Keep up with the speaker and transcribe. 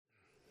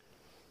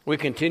We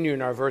continue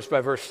in our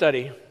verse-by-verse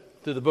study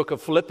through the book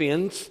of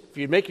Philippians. If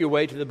you'd make your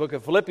way to the book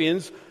of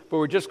Philippians, but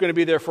we're just going to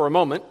be there for a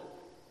moment.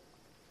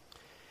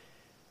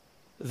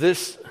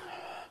 This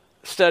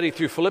study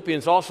through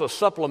Philippians also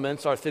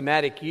supplements our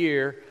thematic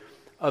year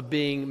of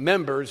being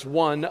members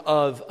one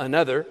of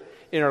another.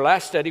 In our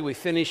last study, we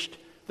finished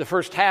the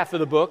first half of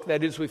the book.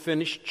 That is, we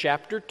finished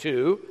chapter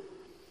 2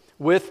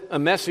 with a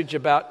message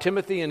about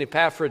Timothy and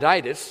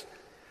Epaphroditus.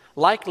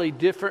 Likely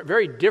different,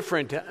 very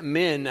different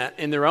men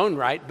in their own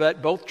right,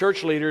 but both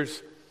church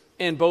leaders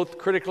and both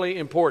critically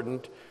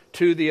important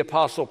to the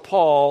Apostle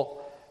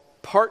Paul,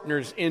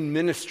 partners in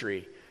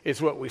ministry,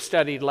 is what we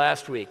studied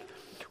last week,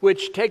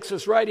 which takes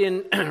us right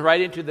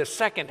into the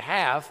second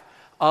half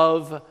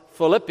of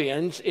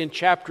Philippians in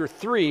chapter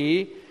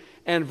 3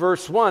 and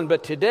verse 1.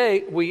 But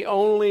today we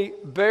only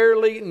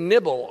barely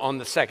nibble on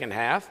the second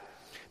half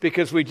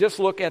because we just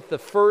look at the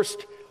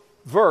first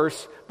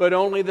verse, but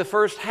only the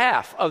first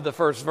half of the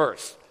first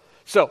verse.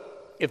 So,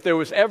 if there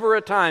was ever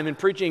a time in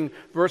preaching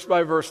verse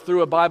by verse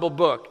through a Bible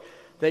book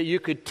that you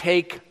could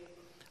take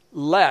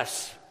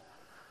less,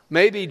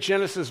 maybe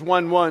Genesis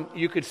 1:1,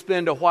 you could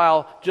spend a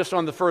while just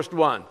on the first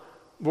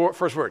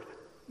word,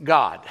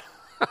 God.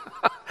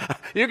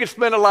 You could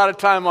spend a lot of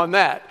time on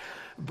that.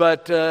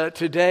 But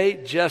today,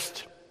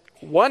 just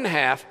one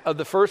half of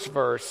the first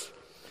verse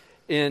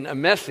in a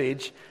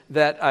message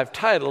that I've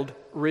titled,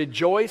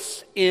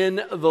 Rejoice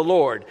in the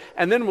Lord.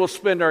 And then we'll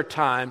spend our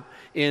time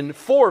in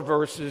 4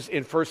 verses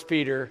in 1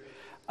 Peter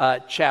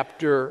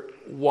chapter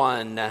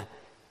 1.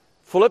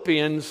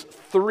 Philippians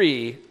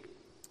 3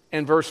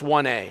 and verse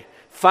 1a.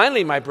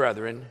 Finally, my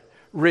brethren,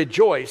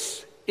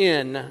 rejoice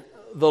in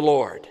the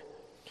Lord.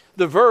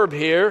 The verb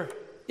here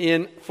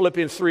in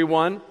Philippians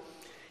 3:1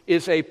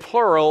 is a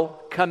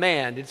plural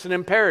command. It's an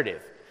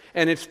imperative,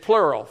 and it's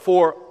plural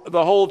for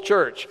the whole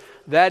church.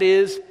 That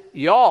is,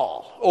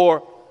 y'all,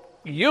 or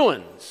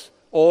youans,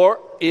 or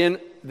in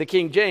the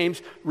King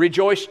James,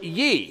 rejoice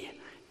ye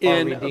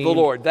in the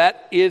Lord.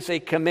 That is a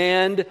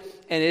command,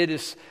 and it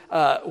is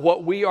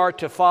what we are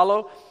to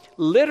follow.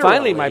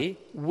 Literally,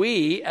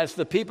 we as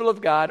the people of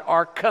God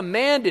are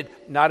commanded,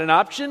 not an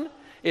option.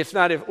 It's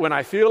not when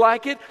I feel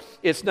like it.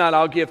 It's not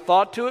I'll give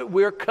thought to it.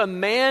 We're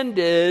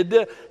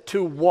commanded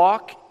to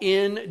walk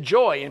in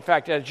joy. In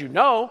fact, as you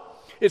know,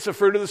 it's the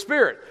fruit of the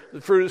Spirit.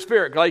 The fruit of the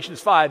Spirit,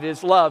 Galatians 5,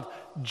 is love,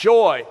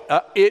 joy.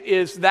 It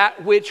is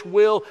that which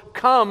will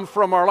come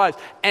from our lives.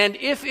 And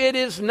if it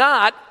is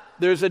not,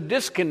 there's a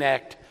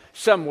disconnect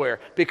somewhere,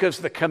 because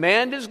the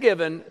command is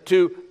given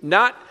to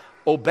not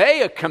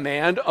obey a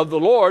command of the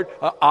Lord,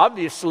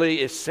 obviously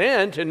is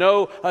sin. To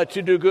know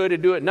to do good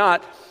and do it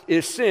not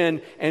is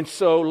sin. And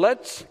so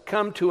let's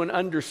come to an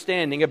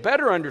understanding, a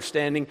better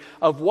understanding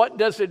of what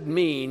does it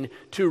mean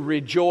to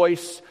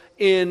rejoice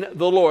in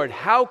the Lord.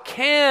 How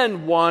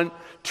can one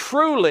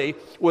truly,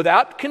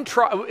 without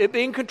it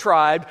being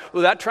contrived,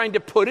 without trying to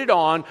put it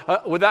on,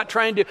 without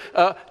trying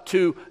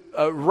to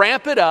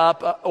ramp it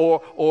up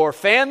or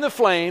fan the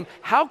flame,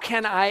 how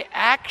can I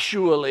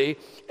actually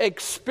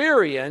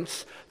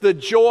experience the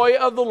joy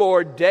of the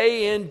Lord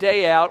day in,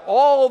 day out,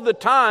 all the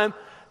time,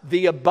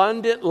 the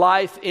abundant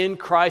life in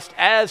Christ?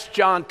 As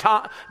John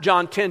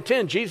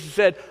 10:10, Jesus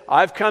said,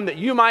 I've come that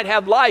you might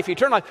have life,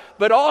 eternal life,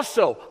 but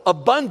also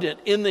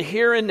abundant in the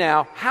here and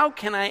now. How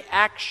can I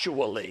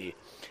actually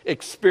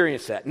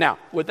experience that? Now,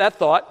 with that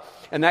thought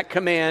and that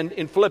command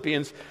in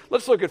Philippians,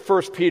 let's look at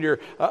 1 Peter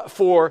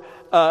for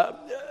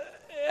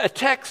a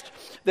text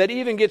that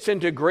even gets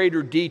into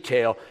greater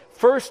detail.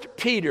 1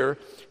 Peter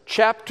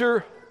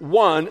chapter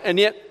 1, and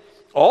yet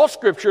all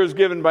Scripture is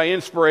given by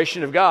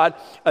inspiration of God.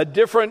 A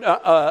different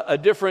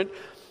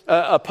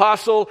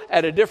apostle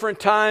at a different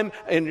time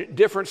in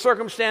different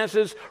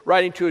circumstances,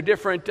 writing to a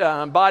different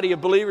body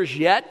of believers,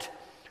 yet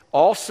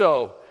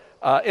also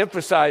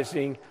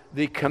emphasizing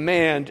the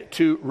command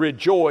to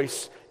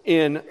rejoice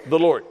in the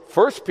Lord.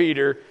 1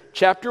 Peter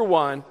chapter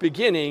 1,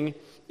 beginning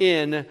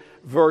in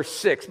verse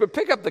 6. But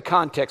pick up the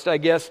context, I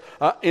guess,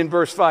 in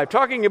verse 5.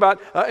 Talking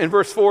about, in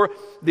verse 4,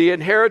 the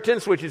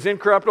inheritance which is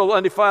incorruptible,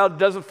 undefiled,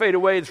 doesn't fade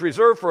away, is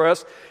reserved for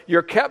us.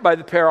 You're kept by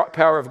the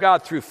power of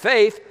God through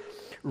faith,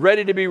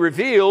 ready to be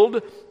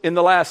revealed in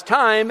the last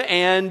time.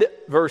 And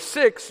verse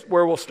 6,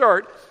 where we'll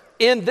start,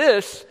 in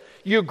this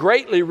you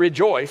greatly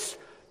rejoice,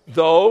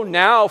 though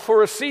now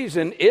for a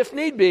season, if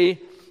need be,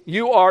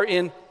 you are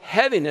in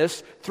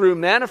heaviness through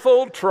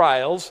manifold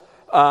trials,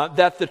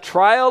 that the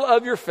trial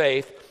of your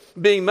faith,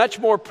 being much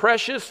more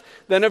precious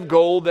than of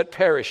gold that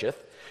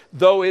perisheth,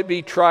 though it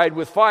be tried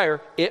with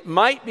fire, it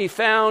might be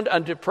found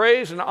unto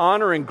praise and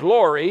honor and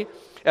glory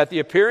at the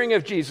appearing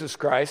of Jesus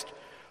Christ,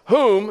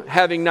 whom,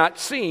 having not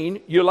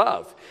seen, you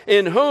love,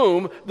 in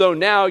whom, though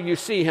now you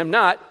see him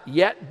not,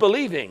 yet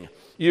believing,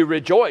 you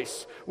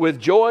rejoice with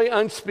joy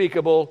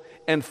unspeakable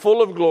and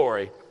full of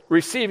glory,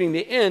 receiving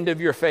the end of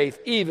your faith,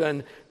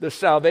 even the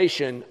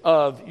salvation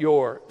of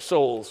your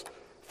souls.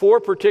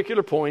 4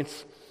 particular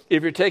points.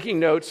 If you're taking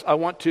notes, I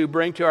want to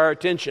bring to our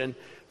attention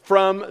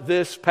from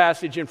this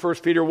passage in 1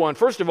 Peter 1.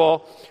 First of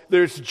all,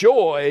 there's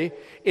joy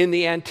in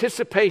the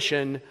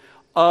anticipation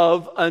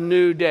of a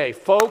new day.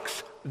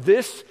 Folks,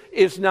 This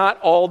is not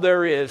all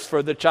there is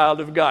for the child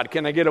of God.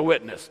 Can I get a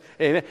witness?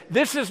 Amen.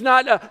 This is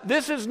not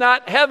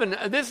heaven.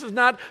 This is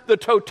not the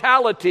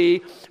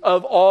totality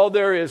of all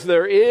there is.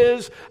 There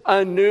is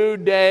a new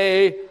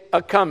day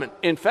a-coming.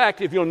 In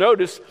fact, if you'll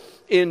notice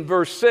in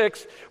verse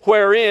 6,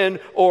 wherein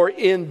or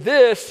in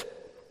this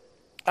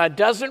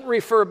doesn't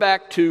refer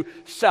back to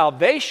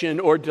salvation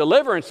or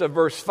deliverance of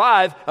verse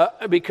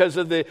 5 because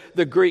of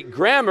the Greek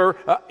grammar.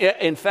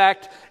 In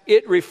fact,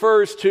 it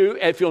refers to,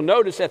 if you'll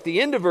notice at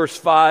the end of verse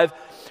 5,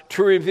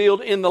 to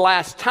revealed in the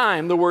last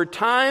time. The word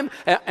time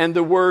and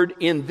the word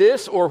in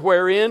this or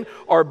wherein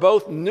are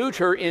both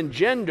neuter in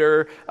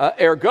gender.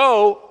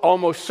 Ergo,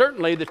 almost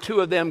certainly the two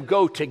of them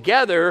go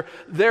together.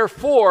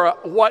 Therefore,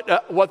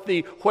 what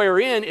the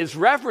wherein is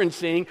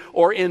referencing,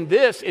 or in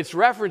this it's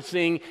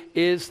referencing,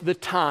 is the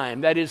time.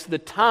 That is the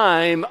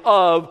time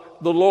of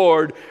the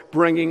Lord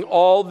bringing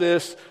all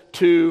this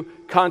to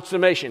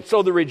consummation.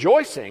 So the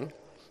rejoicing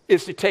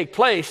is to take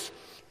place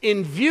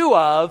in view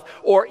of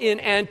or in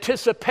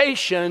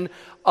anticipation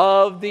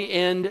of the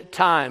end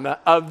time,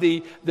 of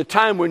the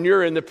time when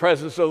you're in the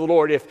presence of the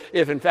Lord.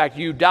 If in fact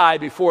you die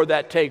before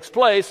that takes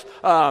place,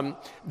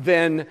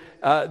 then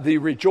the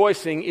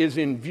rejoicing is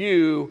in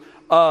view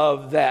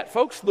of that.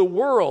 Folks, the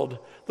world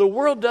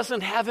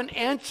doesn't have an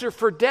answer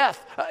for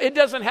death. It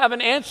doesn't have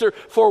an answer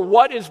for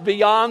what is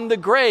beyond the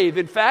grave.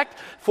 In fact,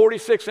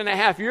 46 and a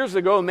half years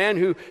ago, a man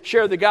who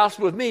shared the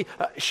gospel with me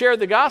shared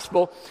the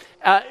gospel,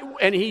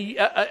 and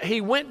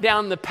he went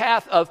down the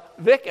path of,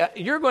 Vic,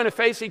 you're going to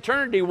face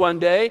eternity one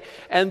day,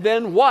 and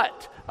then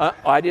what?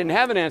 I didn't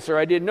have an answer.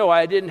 I didn't know.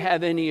 I didn't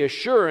have any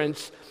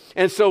assurance.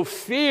 And so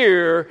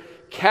fear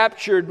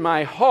captured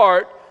my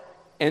heart,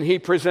 and he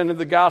presented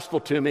the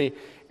gospel to me,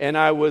 and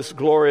I was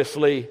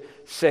gloriously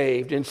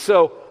saved. And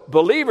so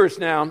believers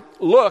now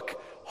look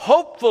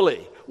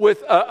hopefully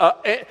with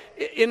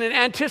in an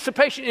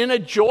anticipation, in a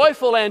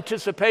joyful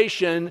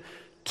anticipation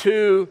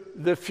to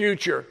the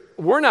future.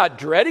 We're not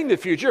dreading the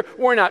future.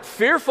 We're not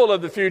fearful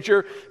of the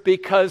future,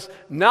 because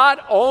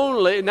not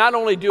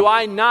only do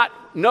I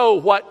not know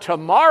what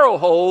tomorrow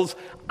holds,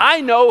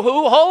 I know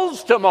who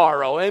holds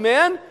tomorrow.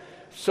 Amen?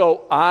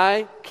 So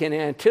I can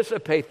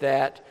anticipate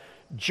that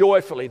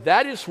joyfully.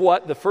 That is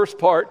what the first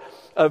part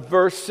of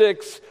verse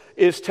 6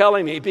 is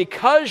telling me.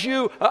 Because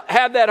you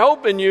have that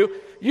hope in you,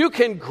 you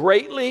can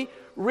greatly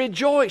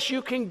rejoice.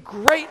 You can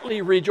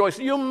greatly rejoice.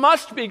 You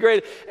must be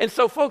great. And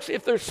so, folks,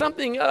 if there's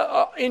something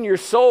in your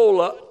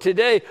soul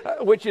today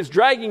which is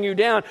dragging you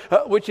down,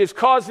 which is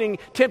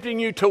tempting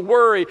you to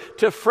worry,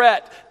 to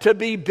fret, to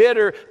be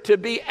bitter, to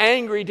be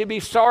angry, to be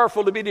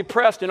sorrowful, to be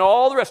depressed, and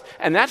all the rest.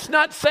 And that's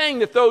not saying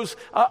that those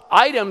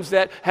items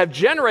that have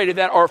generated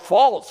that are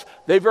false.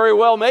 They very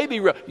well may be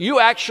real. You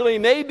actually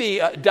may be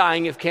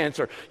dying of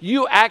cancer.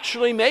 You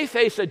actually may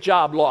face a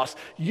job loss.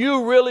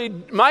 You really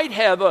might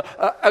have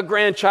a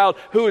grandchild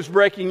who is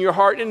breaking your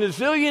heart, and a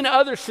zillion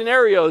other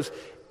scenarios.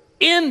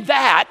 In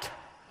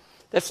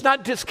that's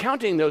not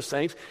discounting those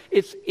things.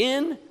 It's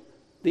in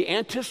the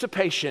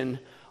anticipation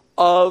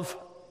of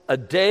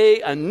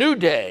a new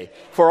day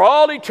for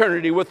all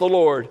eternity with the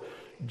Lord.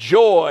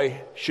 Joy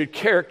should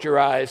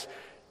characterize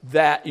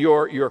that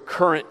your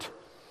current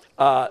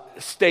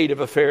state of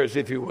affairs,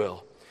 if you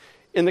will.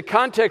 In the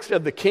context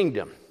of the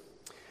kingdom,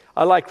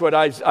 I like what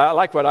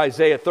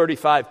Isaiah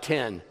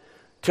 35:10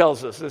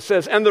 tells us. It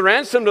says, "And the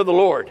ransomed of the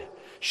Lord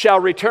shall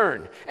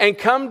return and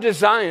come to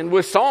Zion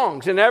with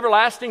songs and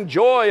everlasting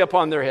joy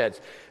upon their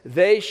heads.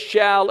 They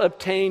shall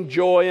obtain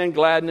joy and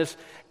gladness,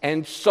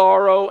 and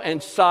sorrow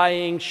and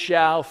sighing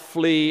shall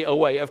flee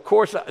away." Of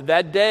course,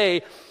 that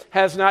day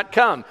has not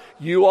come.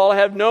 You all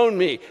have known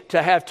me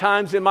to have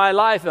times in my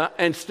life,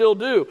 and still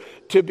do,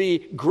 to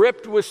be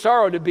gripped with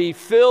sorrow, to be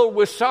filled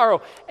with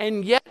sorrow.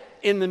 And yet,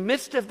 in the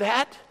midst of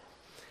that,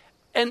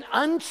 a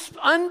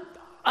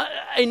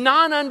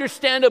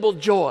non-understandable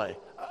joy.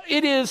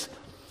 It is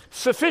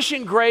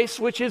sufficient grace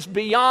which is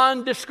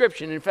beyond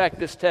description. In fact,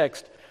 this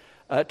text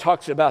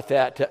talks about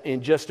that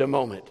in just a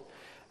moment.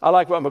 I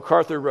like what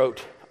MacArthur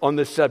wrote on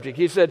this subject.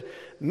 He said,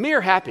 mere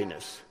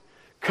happiness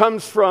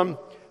comes from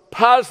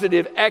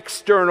positive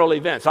external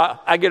events.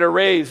 I get a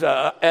raise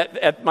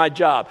at my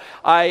job.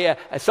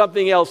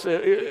 Something else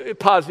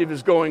positive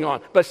is going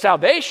on. But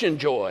salvation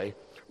joy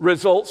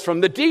results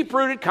from the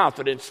deep-rooted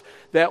confidence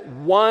that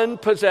one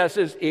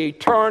possesses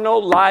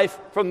eternal life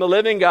from the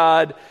living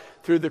God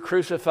through the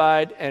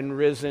crucified and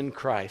risen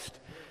Christ.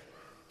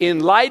 In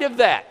light of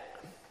that,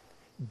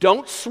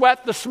 don't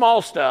sweat the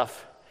small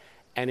stuff,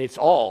 and it's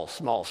all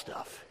small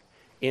stuff,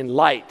 in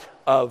light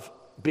of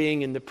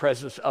being in the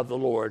presence of the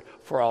Lord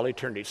for all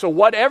eternity. So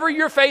whatever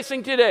you're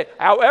facing today,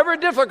 however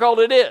difficult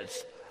it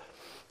is,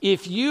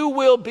 if you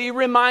will be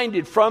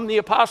reminded from the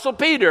Apostle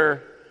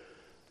Peter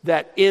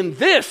that in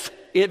this,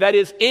 that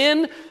is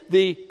in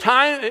the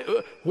time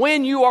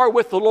when you are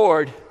with the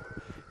Lord,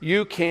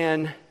 you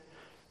can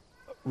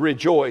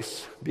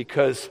rejoice,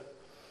 because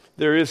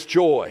there is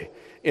joy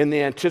in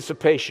the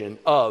anticipation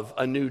of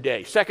a new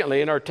day.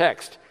 Secondly, in our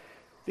text,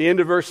 the end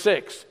of verse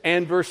 6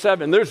 and verse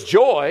 7, there's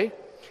joy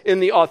in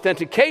the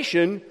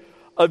authentication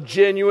of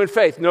genuine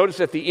faith. Notice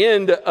at the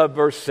end of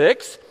verse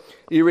 6,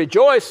 you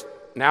rejoice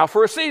now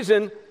for a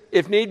season,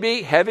 if need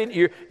be,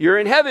 you're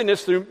in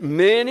heaviness through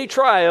many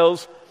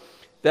trials,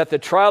 that the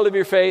trial of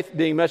your faith,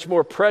 being much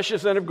more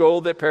precious than of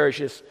gold that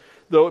perishes,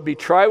 though it be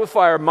tried with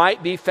fire,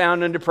 might be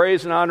found unto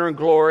praise and honor and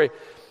glory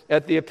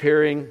at the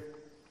appearing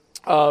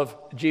of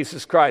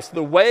Jesus Christ.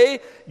 The way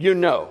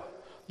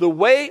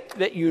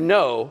that you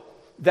know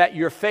that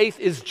your faith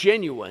is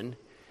genuine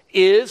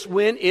is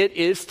when it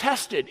is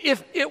tested.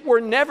 If it were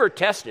never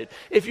tested,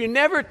 if you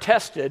never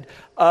tested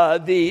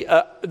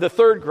the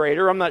third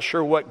grader, I'm not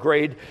sure what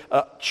grade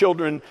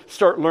children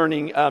start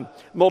learning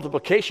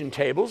multiplication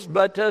tables,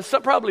 but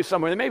probably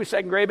somewhere, maybe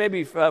second grade,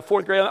 maybe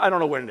fourth grade, I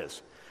don't know when it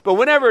is. But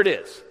whenever it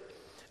is,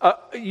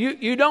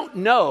 you don't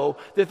know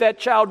that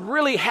child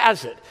really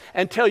has it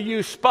until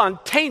you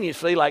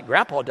spontaneously, like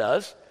Grandpa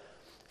does,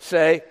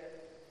 say,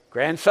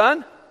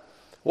 grandson,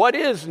 what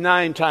is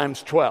 9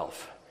 times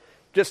 12?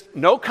 Just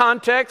no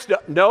context,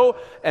 no,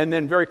 and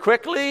then very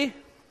quickly,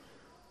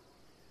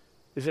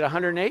 is it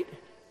 108?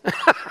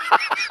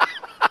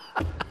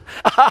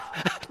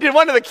 Did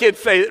one of the kids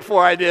say it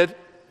before I did?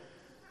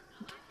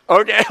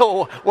 Okay,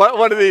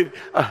 one of the,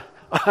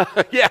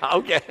 yeah,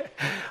 okay.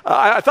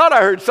 I thought I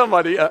heard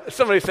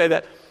somebody say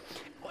that.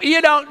 You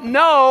don't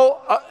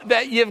know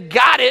that you've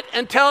got it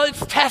until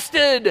it's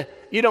tested.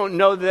 You don't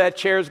know that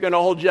chair is going to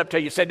hold you up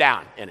till you sit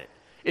down in it.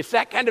 It's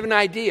that kind of an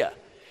idea.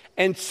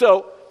 And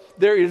so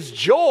there is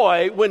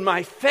joy when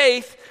my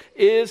faith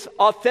is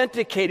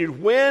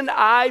authenticated, when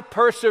I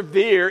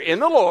persevere in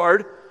the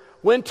Lord,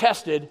 when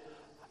tested,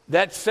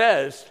 that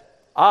says,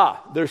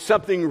 there's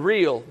something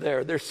real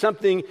there. There's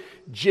something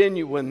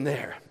genuine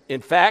there.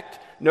 In fact,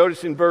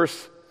 notice in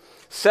verse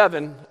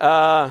 7,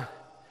 in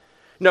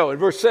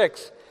verse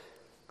 6,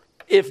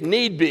 if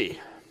need be,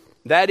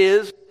 that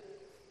is,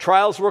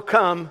 trials will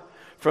come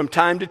from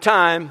time to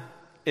time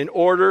in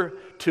order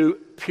to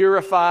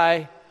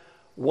purify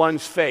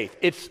one's faith.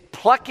 It's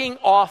plucking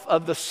off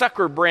of the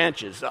sucker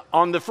branches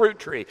on the fruit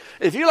tree.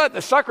 If you let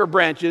the sucker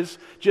branches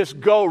just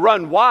go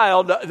run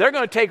wild, they're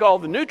going to take all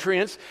the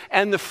nutrients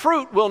and the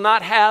fruit will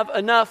not have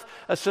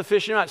a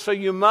sufficient amount. So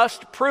you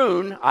must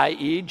prune,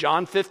 i.e.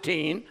 John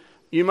 15,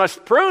 you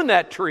must prune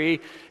that tree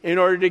in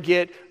order to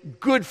get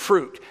good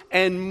fruit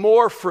and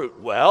more fruit.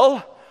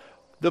 Well,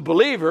 the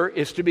believer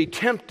is to be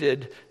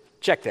tempted,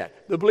 check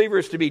that, the believer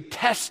is to be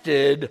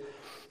tested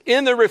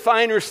in the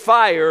refiner's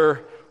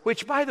fire,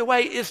 which, by the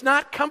way, is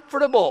not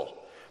comfortable.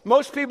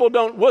 Most people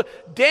don't. Well,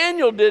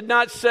 Daniel did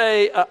not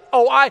say,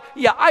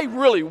 I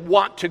really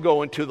want to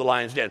go into the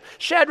lion's den.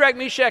 Shadrach,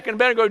 Meshach, and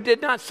Abednego did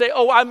not say,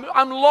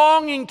 I'm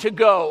longing to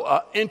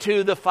go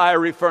into the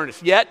fiery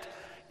furnace. Yet,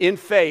 in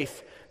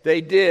faith, they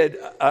did,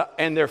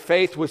 and their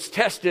faith was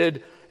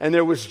tested, and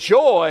there was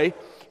joy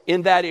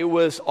in that it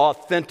was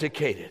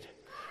authenticated.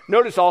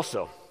 Notice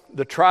also,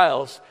 the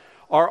trials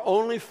are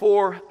only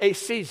for a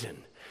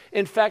season.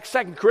 In fact,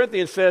 2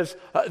 Corinthians says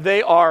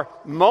they are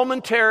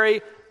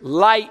momentary,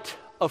 light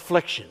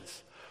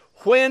afflictions.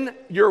 When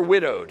you're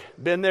widowed,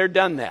 been there,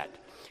 done that.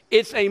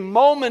 It's a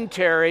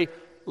momentary,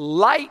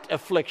 light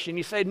affliction.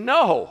 You say,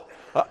 no,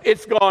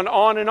 it's gone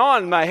on and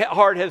on. My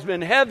heart has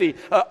been heavy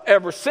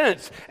ever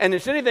since, and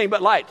it's anything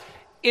but light.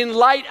 In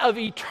light of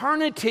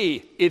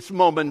eternity, it's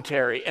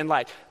momentary and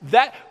light.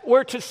 That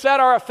we're to set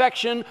our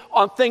affection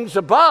on things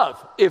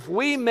above. If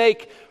we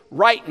make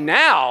right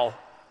now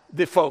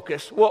the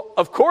focus, well,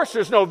 of course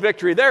there's no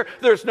victory there.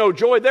 There's no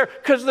joy there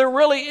because there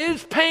really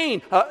is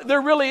pain.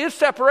 There really is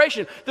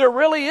separation. There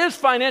really is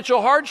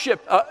financial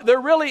hardship.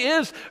 There really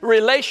is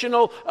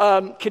relational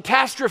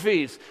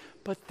catastrophes.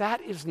 But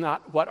that is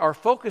not what our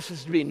focus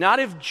is to be. Not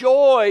if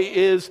joy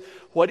is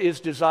what is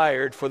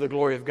desired for the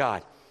glory of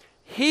God.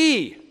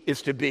 He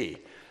is to be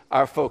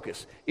our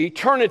focus.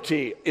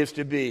 Eternity is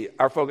to be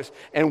our focus.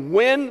 And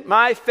when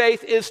my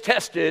faith is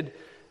tested,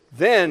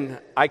 then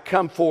I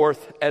come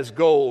forth as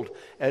gold,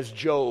 as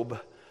Job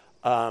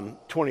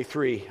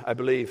 23, I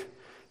believe,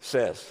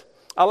 says.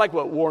 I like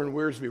what Warren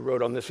Wiersbe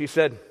wrote on this. He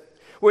said,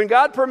 when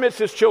God permits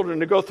his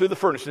children to go through the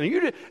furnace, and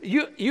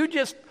you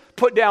just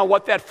put down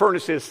what that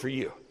furnace is for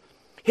you.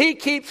 He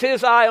keeps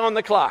his eye on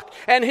the clock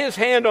and his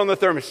hand on the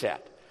thermostat.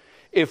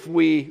 If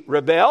we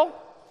rebel,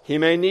 he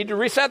may need to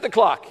reset the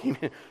clock. He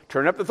may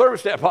turn up the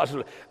thermostat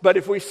possibly. But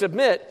if we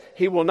submit,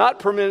 he will not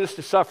permit us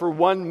to suffer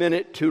 1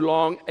 minute too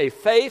long. A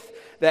faith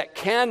that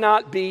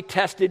cannot be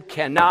tested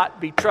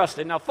cannot be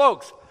trusted. Now,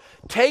 folks,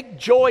 take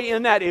joy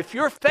in that. If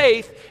your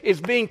faith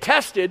is being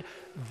tested,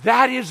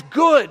 that is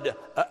good.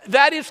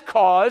 That is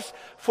cause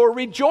for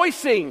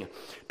rejoicing.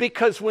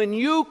 Because when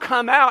you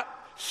come out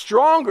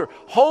stronger,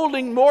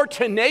 holding more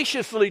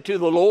tenaciously to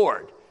the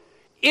Lord,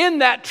 in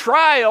that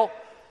trial,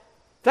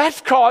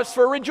 that's cause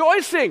for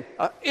rejoicing.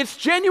 It's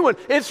genuine.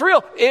 It's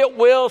real. It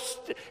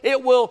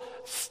will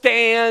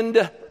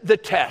stand the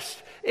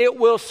test. It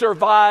will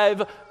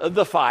survive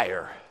the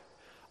fire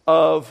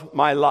of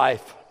my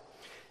life.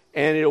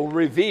 And it will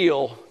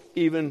reveal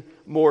even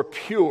more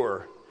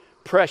pure,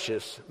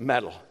 precious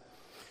metal.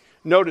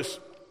 Notice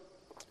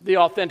the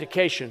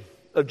authentication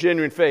of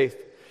genuine faith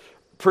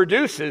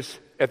produces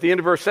at the end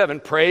of verse 7,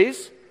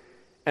 praise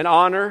and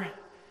honor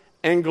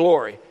and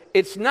glory.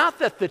 It's not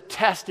that the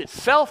test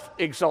itself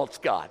exalts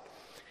God.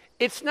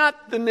 It's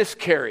not the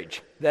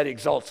miscarriage that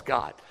exalts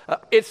God.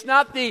 It's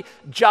not the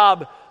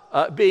job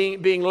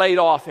being laid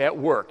off at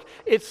work.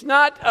 It's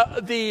not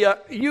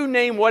you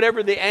name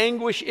whatever the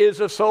anguish is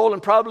of soul,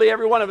 and probably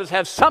every one of us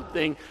have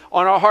something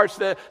on our hearts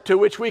to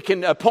which we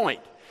can point.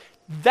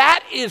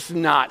 That is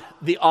not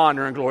the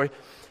honor and glory.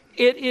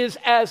 It is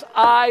as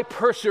I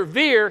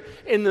persevere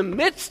in the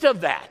midst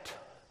of that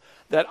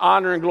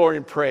honor and glory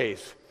and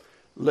praise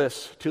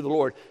lifts to the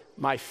Lord.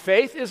 My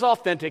faith is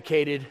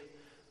authenticated.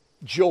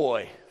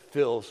 Joy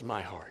fills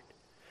my heart.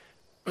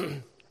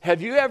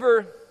 Have you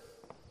ever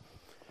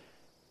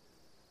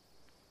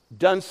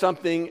done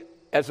something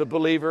as a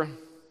believer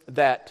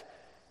that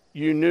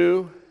you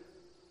knew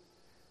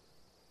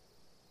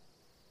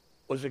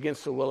was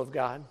against the will of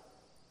God?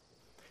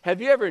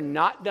 Have you ever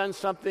not done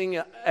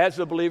something as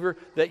a believer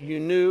that you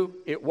knew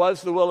it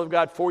was the will of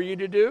God for you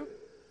to do?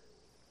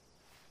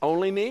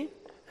 Only me?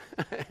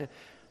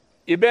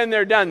 You've been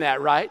there, done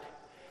that, right?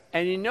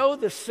 And you know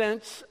the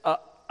sense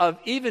of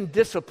even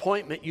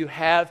disappointment you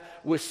have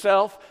with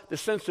self, the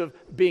sense of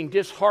being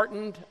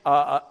disheartened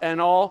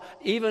and all,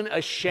 even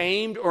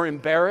ashamed or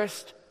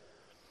embarrassed.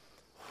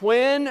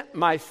 When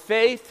my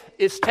faith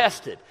is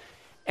tested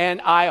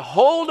and I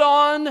hold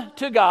on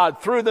to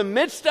God through the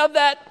midst of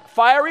that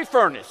fiery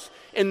furnace,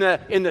 in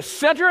the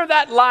center of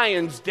that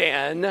lion's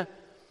den,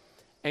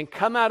 and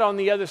come out on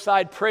the other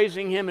side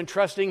praising Him and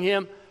trusting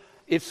Him,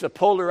 it's the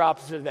polar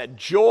opposite of that.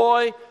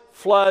 Joy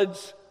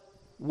floods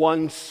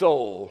one's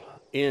soul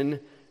in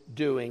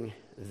doing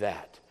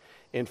that.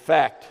 In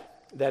fact,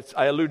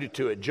 I alluded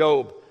to it.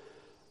 Job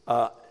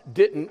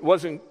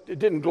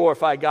didn't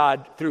glorify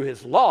God through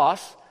his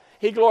loss.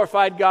 He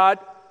glorified God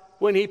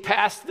when he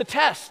passed the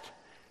test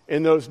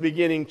in those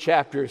beginning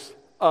chapters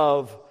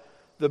of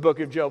the book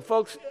of Job.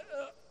 Folks,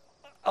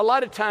 a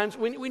lot of times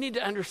we need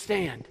to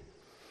understand.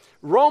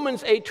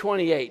 Romans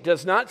 8:28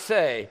 does not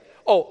say,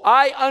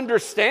 I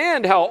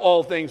understand how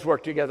all things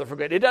work together for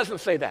good. It doesn't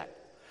say that.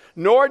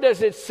 Nor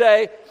does it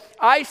say,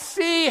 I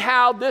see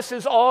how this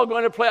is all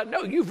going to play out.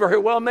 No, you very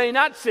well may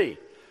not see.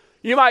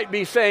 You might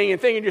be saying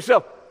and thinking to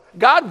yourself,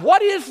 God,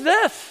 what is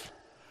this?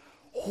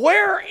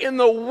 Where in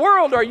the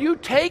world are you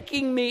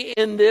taking me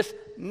in this?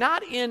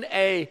 Not in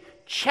a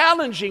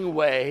challenging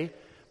way,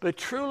 but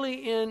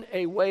truly in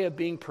a way of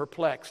being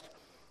perplexed.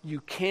 You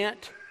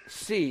can't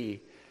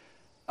see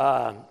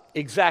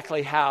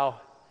exactly how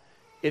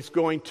it's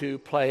going to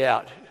play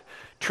out.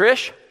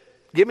 Trish,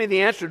 give me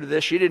the answer to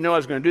this. She didn't know I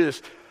was going to do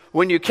this.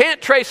 When you can't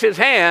trace His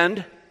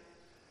hand,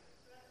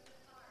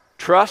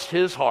 trust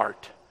His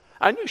heart.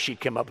 I knew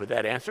she'd come up with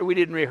that answer. We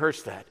didn't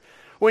rehearse that.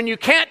 When you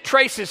can't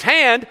trace His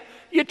hand,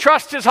 you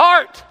trust His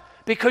heart,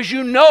 because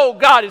you know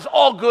God is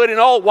all good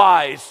and all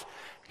wise.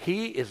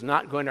 He is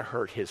not going to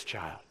hurt His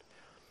child.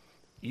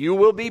 You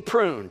will be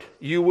pruned.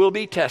 You will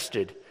be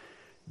tested.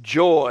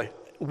 Joy.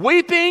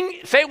 Weeping,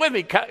 say it with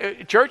me,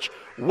 church.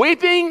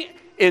 Weeping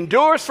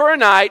endures for a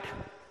night.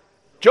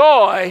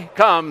 Joy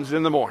comes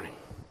in the morning.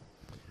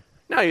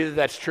 Now, either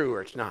that's true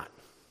or it's not.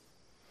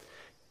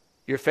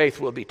 Your faith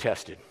will be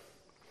tested.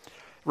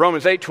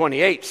 Romans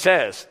 8:28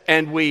 says,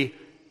 and we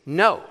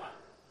know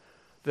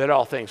that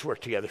all things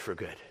work together for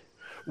good.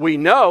 We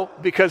know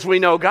because we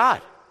know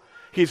God.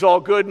 He's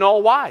all good and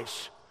all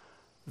wise.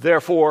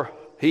 Therefore,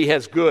 He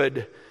has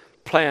good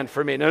planned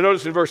for me. Now,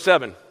 notice in verse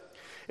 7,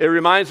 it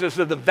reminds us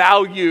of the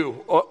value.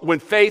 When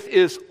faith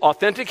is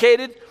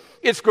authenticated,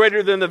 it's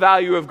greater than the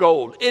value of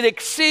gold. It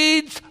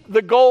exceeds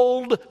the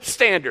gold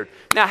standard.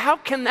 Now, how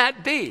can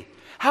that be?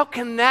 How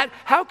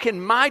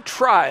can my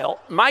trial,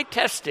 my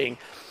testing,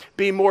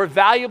 be more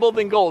valuable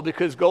than gold?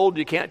 Because gold,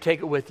 you can't take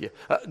it with you.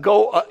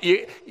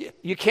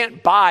 You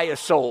can't buy a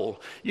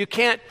soul. You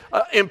can't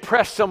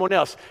impress someone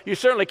else. You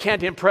certainly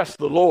can't impress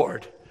the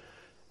Lord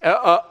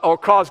or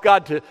cause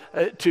God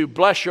to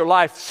bless your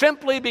life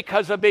simply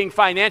because of being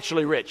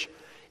financially rich.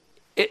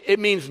 It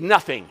means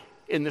nothing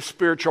in the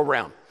spiritual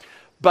realm.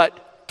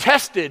 But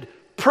tested,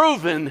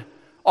 proven,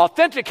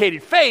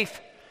 authenticated faith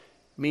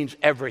means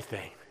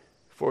everything.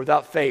 For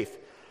without faith,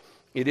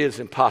 it is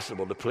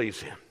impossible to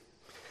please Him.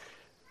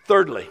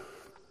 Thirdly,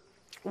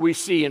 we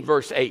see in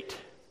verse 8,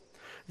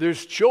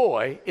 there's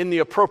joy in the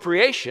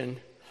appropriation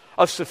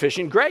of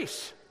sufficient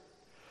grace.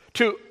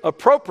 To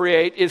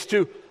appropriate is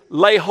to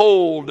lay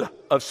hold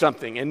of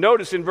something. And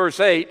notice in verse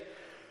 8,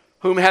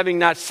 whom having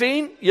not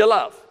seen, you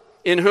love.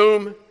 In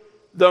whom,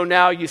 though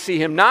now you see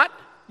Him not,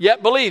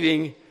 yet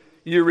believing,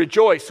 you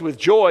rejoice with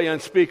joy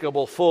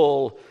unspeakable,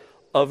 full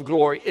of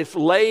glory. It's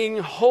laying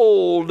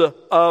hold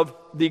of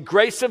the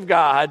grace of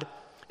God,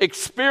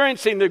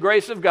 experiencing the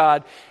grace of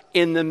God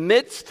in the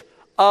midst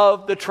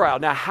of the trial.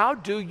 Now, how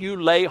do you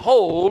lay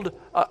hold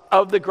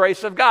of the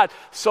grace of God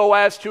so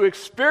as to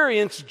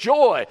experience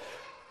joy?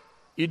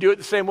 You do it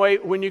the same way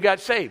when you got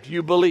saved.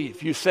 You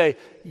believe. You say,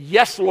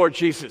 yes, Lord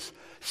Jesus,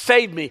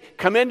 save me.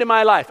 Come into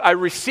my life. I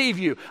receive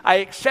you. I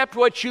accept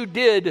what you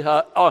did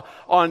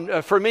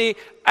for me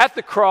at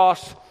the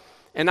cross,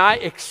 and I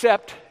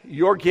accept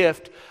your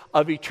gift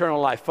of eternal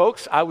life.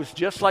 Folks, I was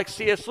just like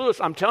C.S. Lewis.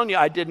 I'm telling you,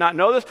 I did not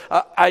know this.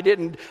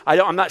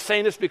 I'm not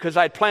saying this because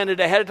I planned it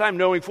ahead of time,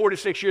 knowing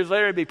 46 years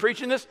later I'd be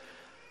preaching this.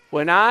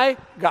 When I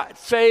got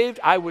saved,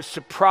 I was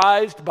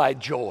surprised by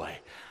joy.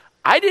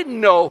 I didn't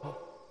know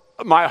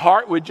my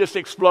heart would just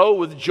explode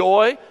with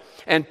joy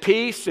and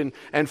peace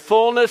and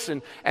fullness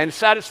and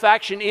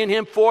satisfaction in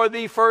Him for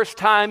the first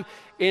time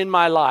in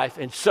my life.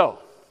 And so,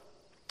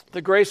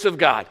 the grace of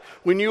God,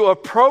 when you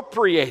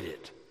appropriate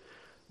it,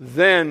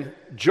 then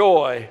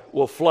joy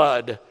will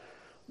flood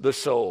the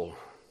soul.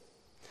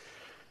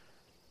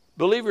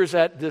 Believers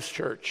at this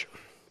church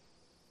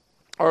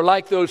are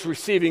like those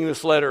receiving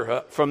this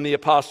letter from the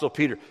Apostle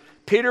Peter.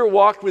 Peter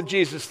walked with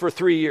Jesus for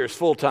 3 years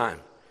full time.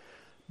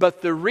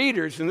 But the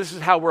readers, and this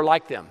is how we're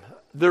like them,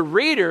 the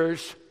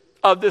readers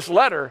of this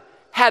letter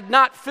had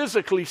not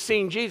physically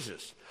seen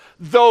Jesus.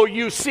 Though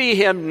you see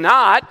Him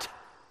not,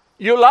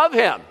 you love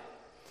Him.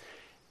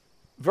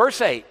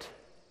 Verse 8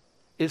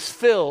 is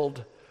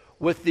filled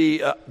with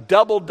the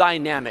double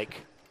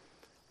dynamic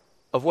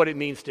of what it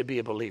means to be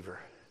a believer.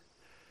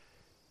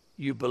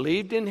 You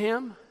believed in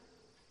Him,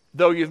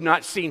 though you've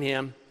not seen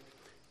Him,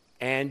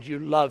 and you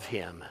love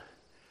Him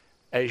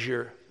as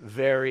your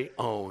very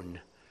own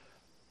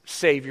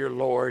Savior,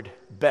 Lord,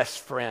 best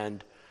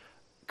friend,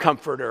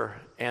 comforter,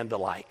 and the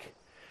like.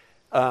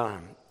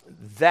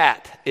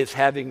 That is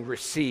having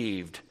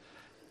received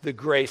the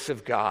grace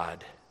of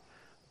God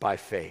by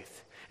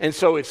faith. And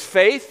so it's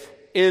faith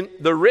in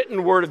the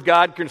written Word of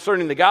God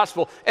concerning the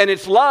gospel, and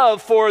it's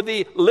love for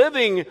the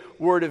living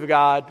Word of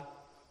God,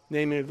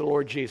 namely the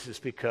Lord Jesus,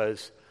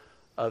 because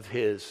of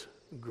His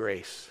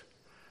grace.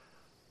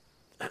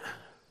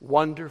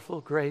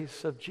 Wonderful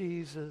grace of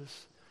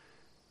Jesus.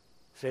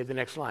 Say the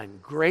next line.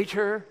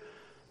 Greater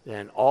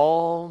than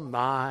all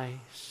my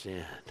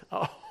sin.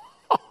 Oh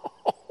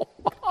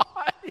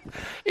my.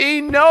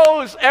 He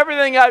knows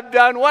everything I've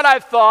done, what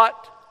I've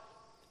thought,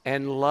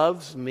 and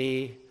loves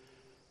me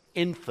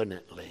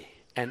infinitely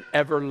and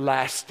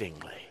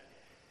everlastingly.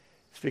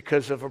 It's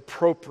because of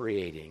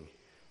appropriating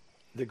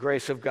the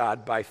grace of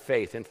God by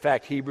faith. In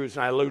fact, Hebrews,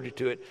 and I alluded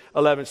to it,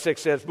 11:6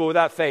 says, but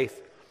without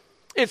faith,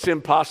 it's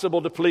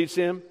impossible to please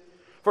Him.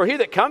 For he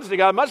that comes to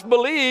God must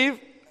believe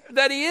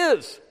that He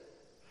is,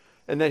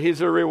 and that He's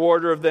a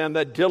rewarder of them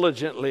that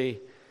diligently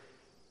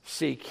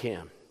seek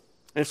Him.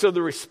 And so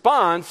the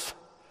response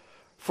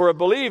for a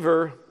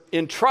believer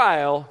in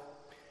trial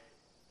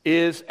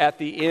is at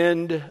the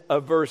end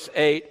of verse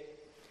 8.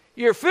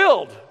 You're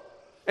filled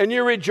and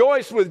you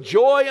rejoice with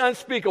joy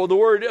unspeakable. The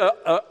word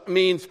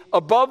means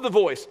above the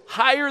voice,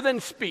 higher than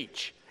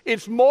speech.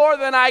 It's more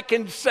than I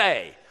can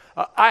say.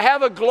 I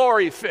have a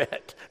glory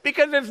fit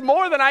because it's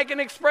more than I can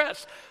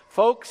express.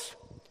 Folks,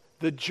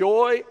 the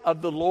joy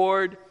of the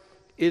Lord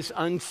is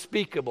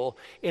unspeakable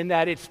in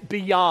that it's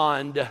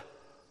beyond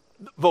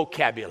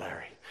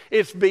vocabulary.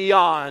 It's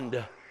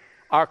beyond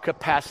our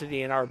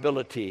capacity and our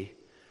ability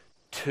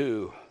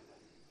to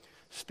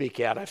speak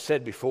out. I've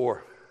said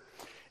before,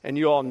 and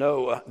you all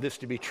know this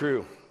to be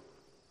true,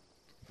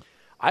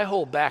 I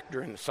hold back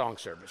during the song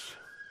service.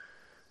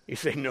 You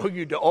say, no,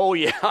 you do. Oh,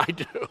 yeah, I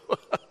do.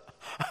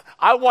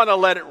 I want to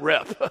let it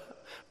rip,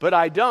 but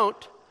I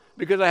don't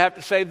because I have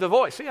to save the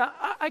voice. See,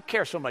 I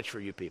care so much for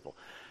you people.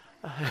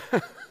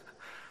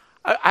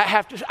 I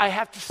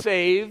have to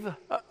save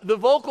the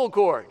vocal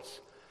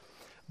cords.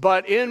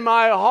 But in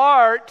my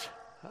heart,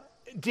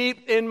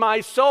 deep in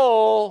my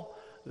soul,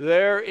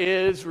 there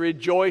is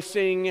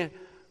rejoicing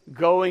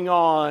going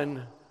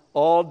on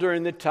all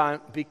during the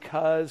time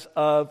because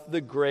of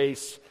the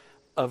grace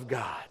of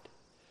God.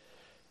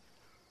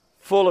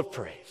 Full of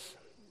praise.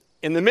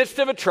 In the midst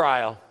of a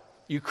trial,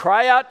 you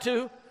cry out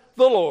to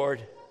the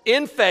Lord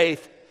in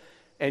faith,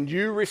 and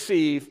you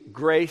receive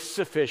grace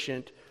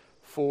sufficient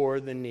for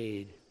the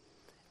need.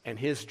 And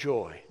His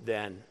joy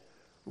then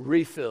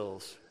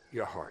refills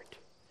your heart.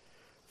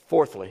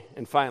 Fourthly,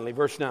 and finally,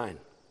 verse 9.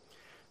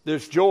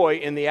 There's joy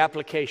in the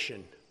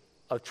application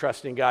of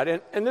trusting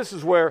God. And this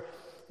is where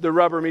the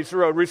rubber meets the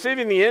road.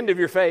 Receiving the end of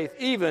your faith,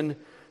 even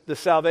the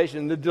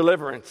salvation, the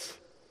deliverance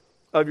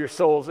of your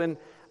souls. And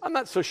I'm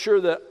not so sure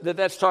that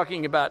that's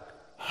talking about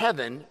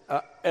heaven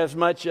as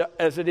much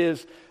as it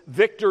is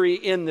victory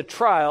in the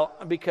trial,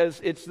 because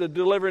it's the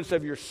deliverance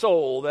of your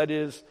soul, that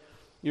is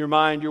your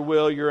mind, your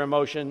will, your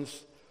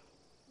emotions.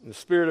 And the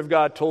Spirit of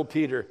God told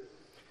Peter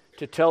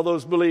to tell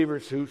those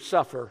believers who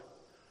suffer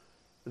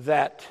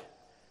that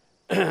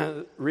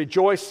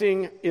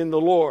rejoicing in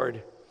the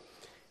Lord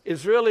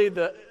is really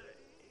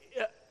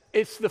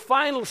it's the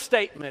final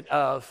statement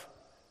of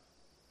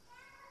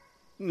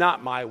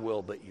not my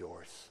will but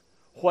yours.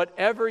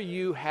 Whatever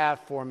you have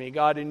for me,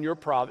 God, in your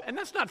providence. And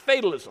that's not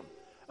fatalism.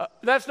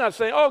 That's not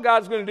saying, oh,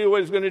 God's going to do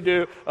what He's going to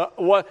do.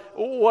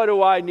 What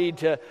do I need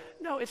to?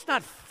 No, it's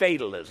not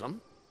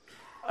fatalism.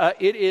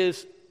 It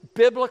is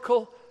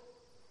biblical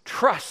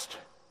trust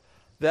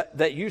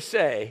that you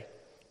say,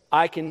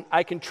 I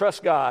can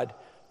trust God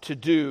to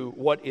do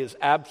what is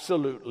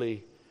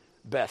absolutely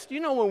best. You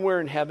know, when we're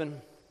in heaven,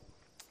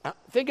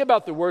 think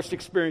about the worst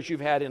experience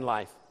you've had in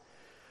life.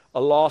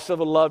 a loss of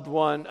a loved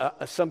one,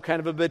 some kind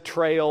of a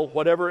betrayal,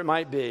 whatever it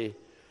might be,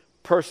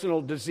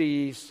 personal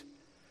disease.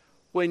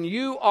 When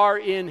you are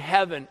in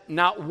heaven,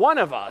 not one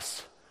of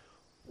us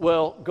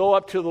will go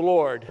up to the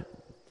Lord,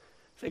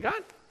 say,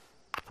 God,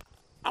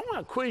 I want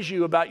to quiz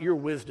you about your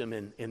wisdom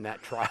in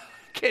that trial.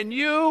 Can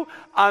you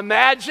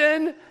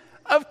imagine?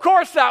 Of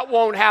course that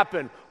won't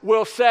happen.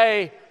 We'll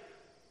say,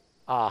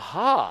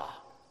 aha,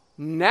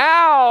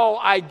 now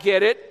I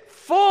get it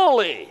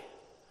fully.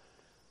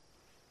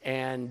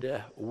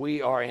 And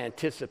we are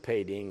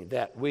anticipating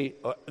that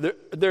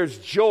there's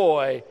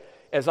joy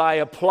as I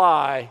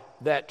apply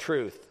that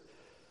truth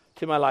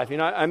to my life. You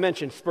know, I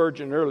mentioned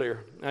Spurgeon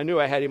earlier. I knew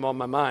I had him on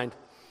my mind.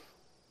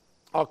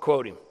 I'll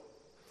quote him.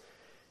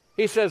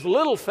 He says,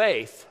 little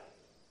faith,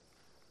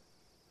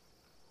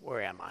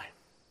 where am I?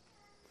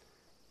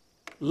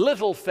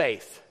 Little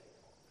faith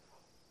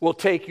will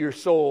take your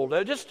soul,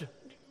 just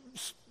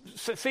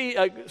see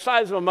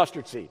size of a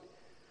mustard seed.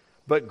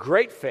 But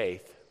great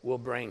faith will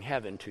bring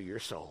heaven to your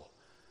soul.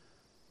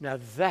 Now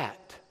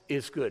that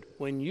is good.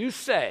 When you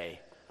say,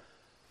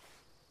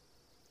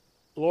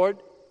 Lord,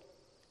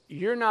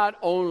 you're not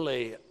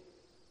only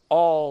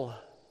all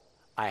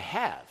I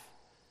have,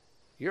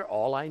 you're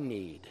all I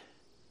need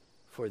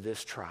for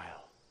this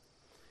trial.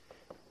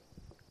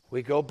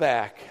 We go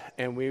back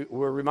and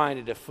we're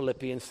reminded of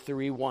Philippians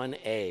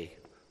 3:1a,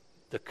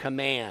 the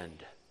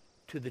command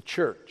to the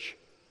church,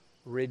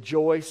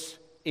 rejoice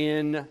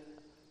in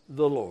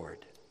the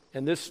Lord.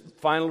 And this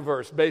final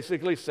verse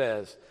basically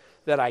says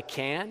that I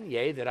can,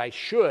 yea, that I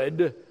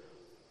should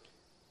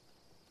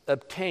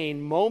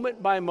obtain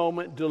moment by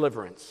moment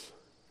deliverance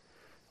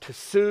to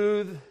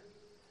soothe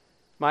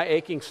my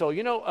aching soul.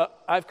 You know,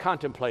 I've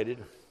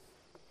contemplated,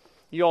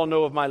 you all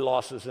know of my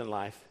losses in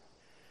life,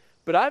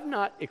 but I've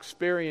not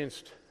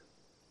experienced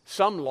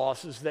some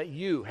losses that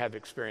you have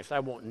experienced. I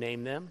won't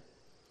name them.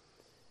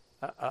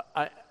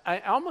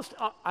 I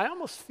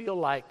almost feel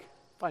like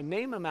if I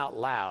name them out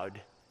loud,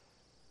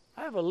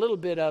 I have a little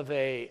bit of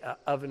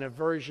an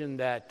aversion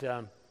that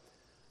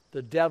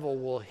the devil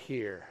will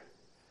hear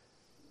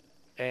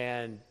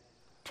and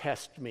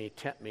tempt me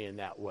in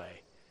that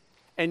way.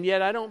 And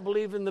yet I don't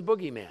believe in the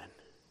boogeyman.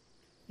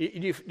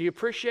 Do you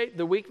appreciate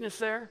the weakness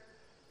there?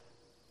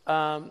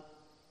 No,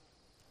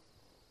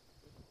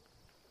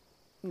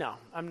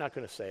 I'm not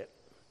going to say it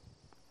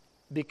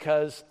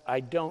because I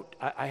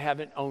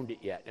haven't owned it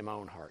yet in my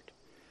own heart.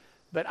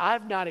 But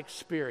I've not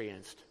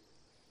experienced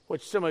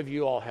what some of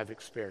you all have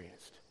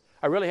experienced.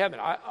 I really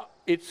haven't.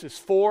 It's as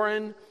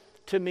foreign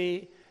to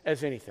me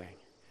as anything.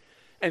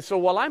 And so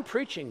while I'm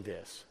preaching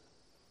this,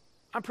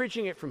 I'm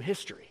preaching it from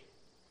history.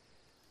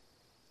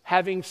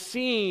 Having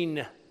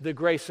seen the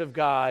grace of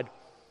God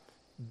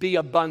be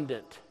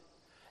abundant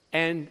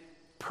and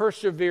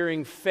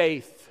persevering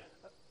faith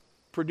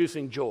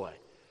producing joy.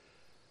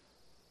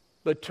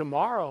 But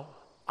tomorrow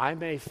I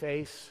may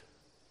face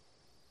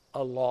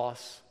a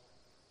loss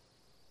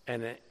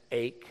and an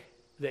ache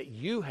that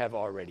you have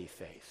already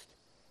faced.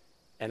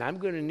 And I'm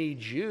going to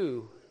need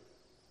you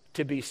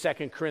to be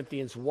 2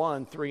 Corinthians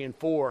 1, 3, and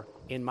 4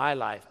 in my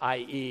life,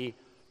 i.e.,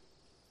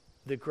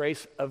 the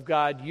grace of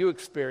God you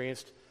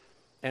experienced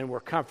and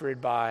were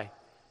comforted by,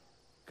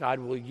 God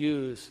will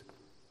use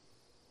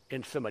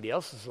in somebody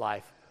else's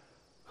life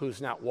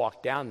who's not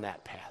walked down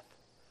that path.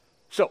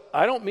 So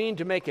I don't mean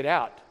to make it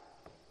out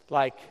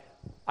like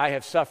I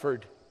have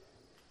suffered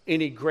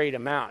any great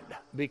amount,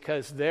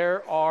 because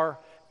there are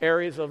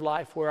areas of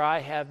life where I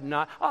have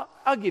not.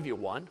 I'll give you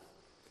one.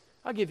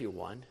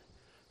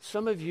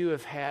 Some of you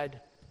have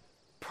had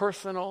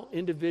personal,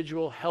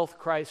 individual health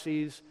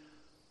crises,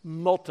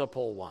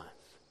 multiple ones.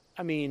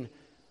 I mean,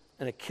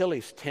 an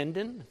Achilles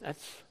tendon,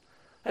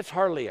 that's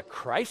hardly a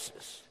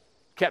crisis.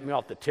 Kept me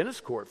off the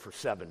tennis court for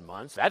 7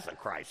 months. That's a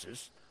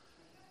crisis.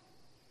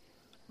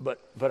 But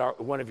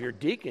one of your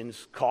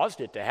deacons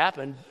caused it to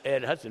happen.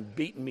 Ed Hudson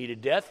beaten me to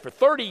death for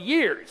 30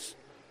 years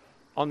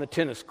on the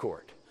tennis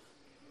court.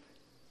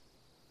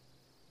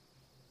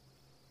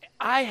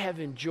 I have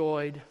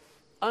enjoyed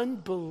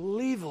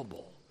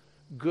unbelievable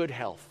good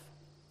health.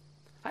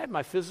 I had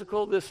my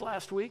physical this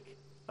last week,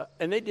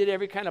 and they did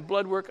every kind of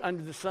blood work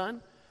under the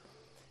sun.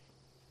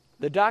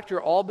 The doctor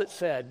all but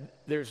said,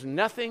 there's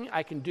nothing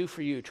I can do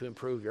for you to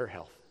improve your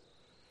health.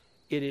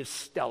 It is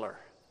stellar.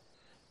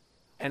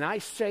 And I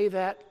say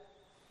that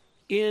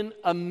in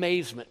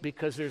amazement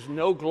because there's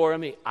no glory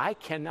in me. I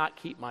cannot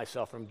keep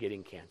myself from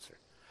getting cancer.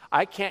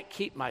 I can't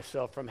keep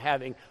myself from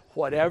having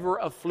whatever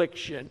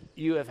affliction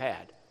you have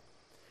had.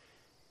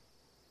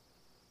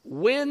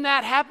 When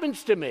that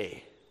happens to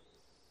me,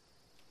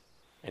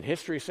 and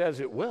history says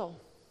it will,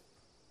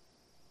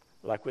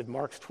 like with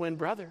Mark's twin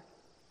brother,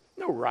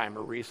 no rhyme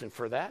or reason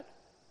for that.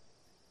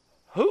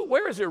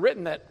 Where is it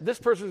written that this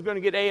person is going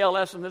to get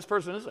ALS and this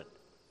person isn't?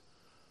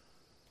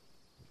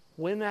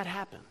 When that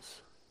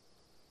happens,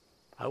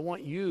 I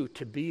want you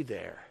to be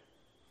there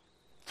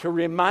to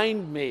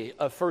remind me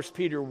of 1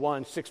 Peter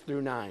 1, 6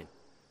 through 9,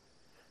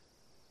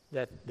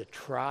 that the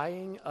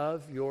trying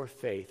of your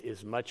faith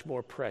is much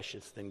more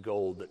precious than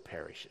gold that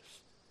perishes.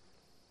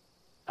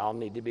 I'll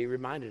need to be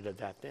reminded of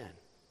that then,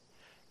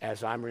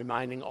 as I'm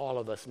reminding all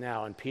of us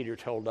now, and Peter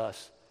told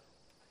us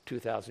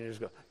 2,000 years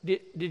ago.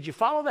 Did you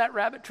follow that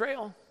rabbit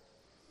trail?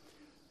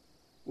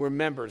 We're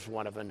members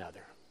one of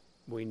another.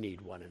 We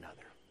need one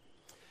another.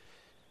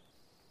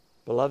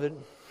 Beloved,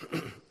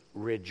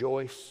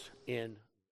 rejoice in